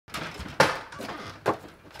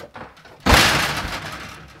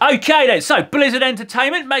Okay then, so Blizzard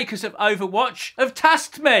Entertainment, makers of Overwatch, have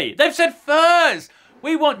tasked me. They've said, Furs,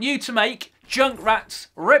 we want you to make Junkrat's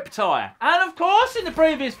Riptire. And of course, in the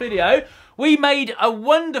previous video, we made a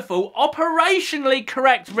wonderful, operationally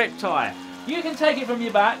correct Riptire. You can take it from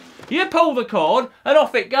your back, you pull the cord, and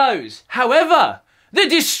off it goes. However, the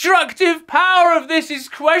destructive power of this is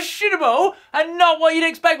questionable and not what you'd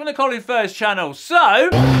expect from the Colin Furs channel. So...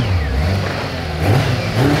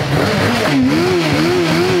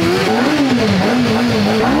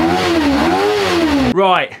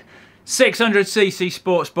 right, 600cc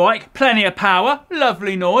sports bike, plenty of power,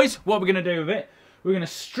 lovely noise. What we're going to do with it, we're going to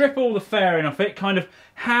strip all the fairing off it, kind of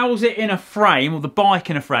house it in a frame, or the bike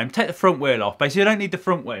in a frame, take the front wheel off. Basically, you don't need the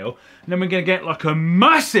front wheel. And then we're going to get like a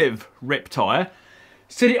massive Riptire,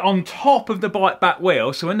 sit it on top of the bike back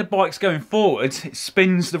wheel, so when the bike's going forwards, it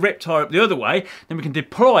spins the Riptire up the other way. Then we can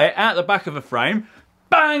deploy it out the back of a frame,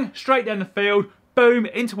 bang, straight down the field, boom,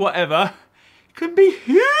 into whatever. It can be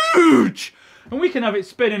huge! And we can have it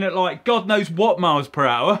spinning at like God knows what miles per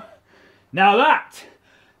hour. Now that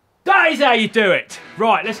is how you do it.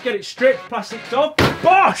 Right, let's get it stripped, plastics off.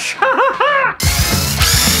 Bosh!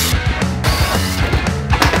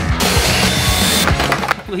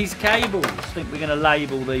 These cables, I think we're going to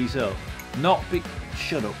label these up. Not big.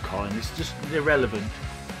 Shut up, Colin, it's just irrelevant.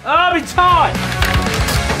 Oh, be tight!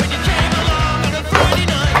 When you came along on a Friday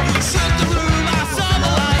night, you shut the room, I saw the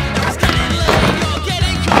light. It was getting late, you're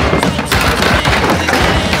getting cold.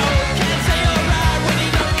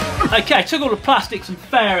 Okay, took all the plastics and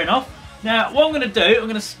fairing off. Now, what I'm going to do, I'm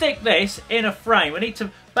going to stick this in a frame. We need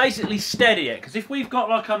to basically steady it, because if we've got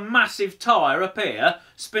like a massive tyre up here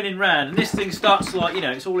spinning round and this thing starts like, you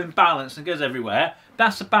know, it's all imbalanced and goes everywhere,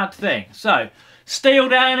 that's a bad thing. So, steel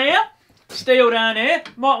down here,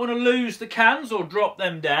 might want to lose the cans or drop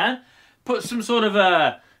them down. Put some sort of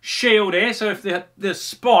a shield here, so if the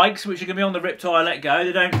spikes, which are going to be on the Riptire, let go,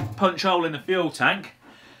 they don't punch hole in the fuel tank.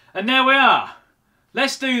 And there we are.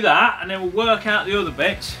 Let's do that, and then we'll work out the other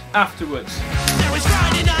bits afterwards.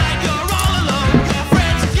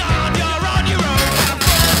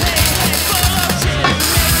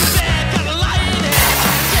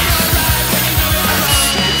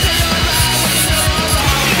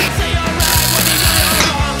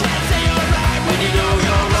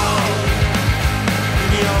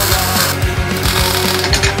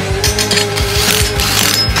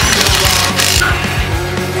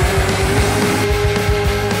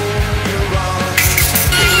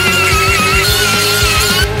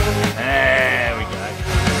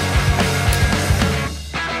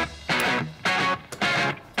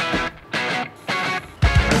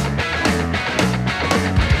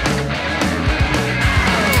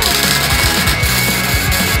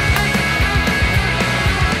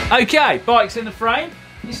 Okay, bike's in the frame,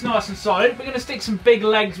 it's nice and solid. We're going to stick some big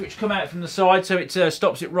legs which come out from the side so it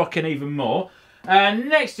stops it rocking even more.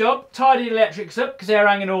 Next job, tidy the electrics up because they're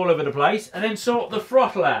hanging all over the place, and then sort the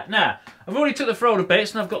throttle out. Now, I've already took the throttle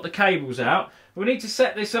bits and I've got the cables out. We need to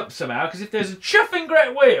set this up somehow, because if there's a chuffing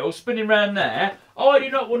great wheel spinning around there, I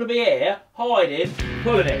do not want to be here, hiding,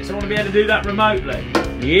 pulling it. So I want to be able to do that remotely.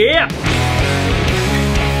 Yeah!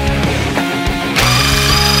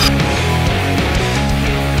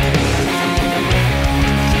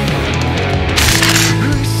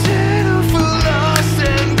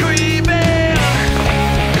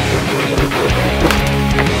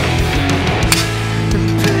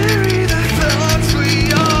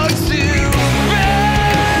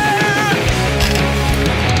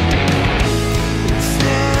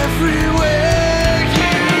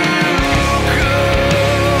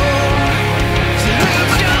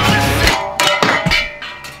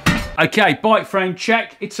 Okay, bike frame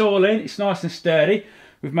check, it's all in, it's nice and sturdy.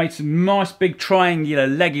 We've made some nice big triangular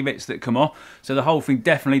leggy bits that come off, so the whole thing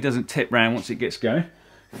definitely doesn't tip round once it gets going.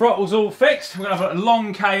 Throttle's all fixed, we're going to have a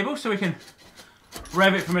long cable so we can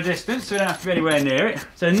rev it from a distance, so we don't have to be anywhere near it.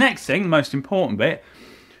 So the next thing, the most important bit,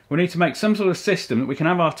 we need to make some sort of system that we can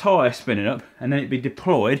have our tyre spinning up and then it be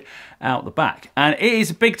deployed out the back. And it is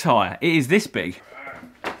a big tyre, it is this big.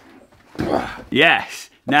 Yes,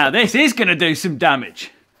 now this is going to do some damage.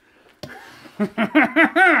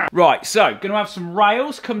 Right, so going to have some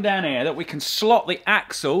rails come down here that we can slot the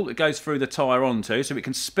axle that goes through the tyre onto, so we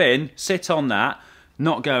can spin, sit on that,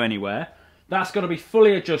 not go anywhere. That's got to be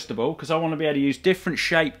fully adjustable because I want to be able to use different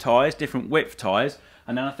shape tyres, different width tyres,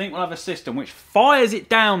 and then I think we'll have a system which fires it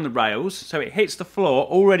down the rails so it hits the floor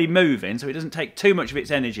already moving, so it doesn't take too much of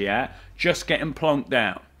its energy out, just getting plonked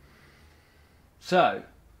down. So,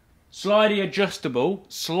 slidey adjustable,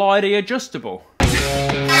 slidey adjustable.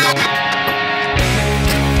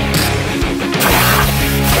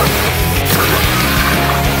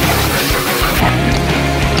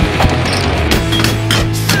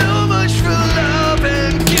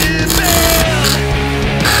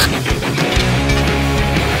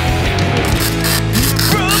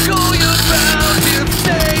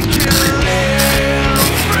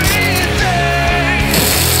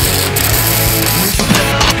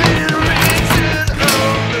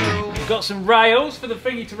 some rails for the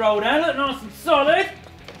thingy to roll down. Look nice and solid.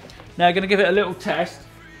 Now we're going to give it a little test.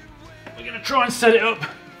 We're going to try and set it up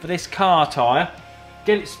for this car tyre.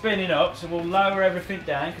 Get it spinning up, so we'll lower everything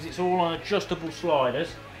down because it's all on adjustable sliders.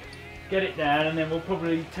 Get it down, and then we'll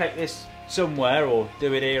probably take this somewhere or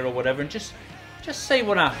do it here or whatever and just see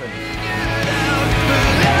what happens.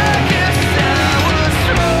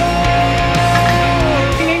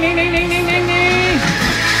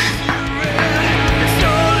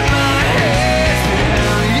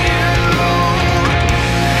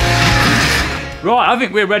 Right, I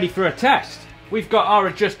think we're ready for a test. We've got our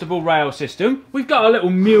adjustable rail system. We've got a little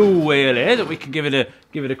mule wheel here that we can give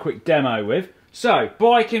it a quick demo with. So,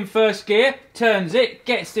 bike in first gear, turns it,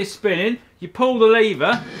 gets this spinning, you pull the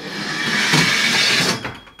lever,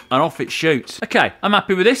 and off it shoots. Okay, I'm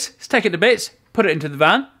happy with this. Let's take it to bits, put it into the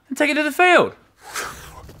van, and take it to the field.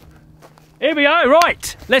 Here we go,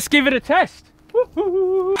 right, let's give it a test.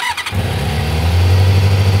 Woo-hoo.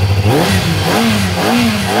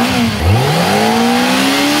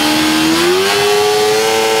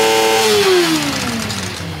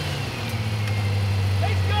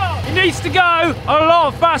 It needs to go a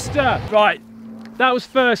lot faster. Right, that was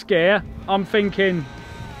first gear. I'm thinking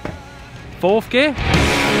fourth gear.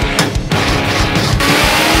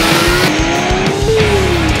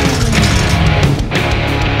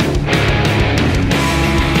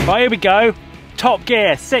 Right, here we go. Top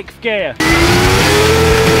gear, sixth gear.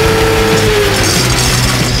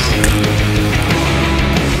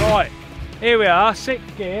 Right, here we are,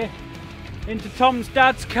 sixth gear, into Tom's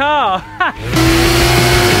dad's car.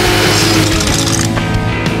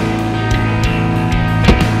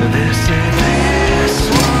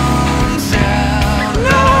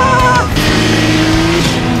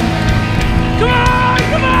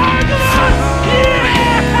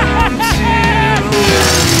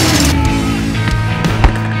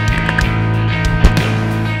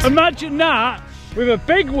 Imagine that with a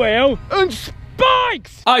big wheel and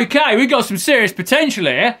spikes! Okay, we've got some serious potential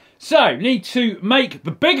here. So, need to make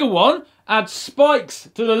the bigger one, add spikes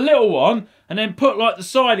to the little one, and then put like the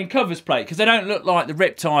side and covers plate, because they don't look like the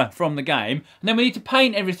Riptide from the game. And then we need to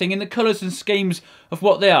paint everything in the colours and schemes of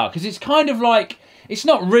what they are, because it's kind of like, it's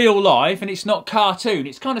not real life and it's not cartoon.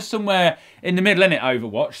 It's kind of somewhere in the middle, isn't it,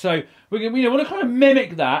 Overwatch? So, we want to kind of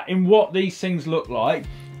mimic that in what these things look like.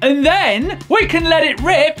 And then we can let it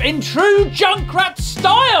rip in true Junkrat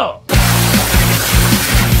style.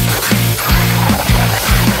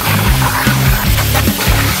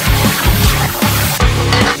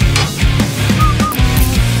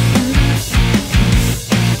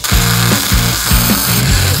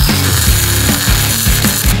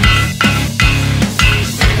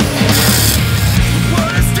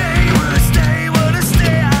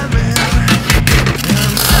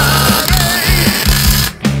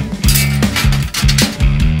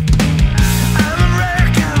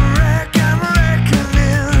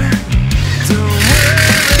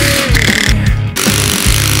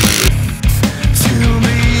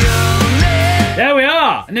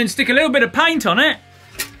 And then stick a little bit of paint on it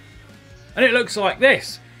and it looks like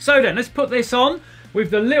this. So then let's put this on with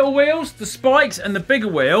the little wheels, the spikes and the bigger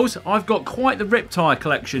wheels. I've got quite the Riptide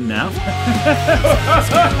collection now.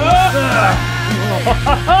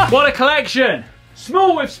 What a collection!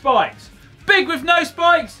 Small with spikes, big with no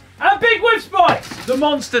spikes, and big with spikes. The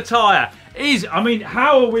monster tyre is, I mean,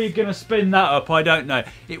 how are we going to spin that up? I don't know.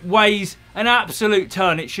 It weighs an absolute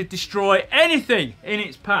ton. It should destroy anything in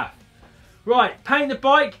its path. Right, paint the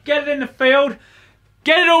bike, get it in the field,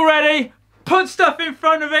 get it all ready, put stuff in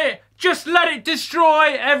front of it, just let it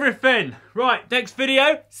destroy everything. Right, next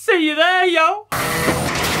video, see you there, yo!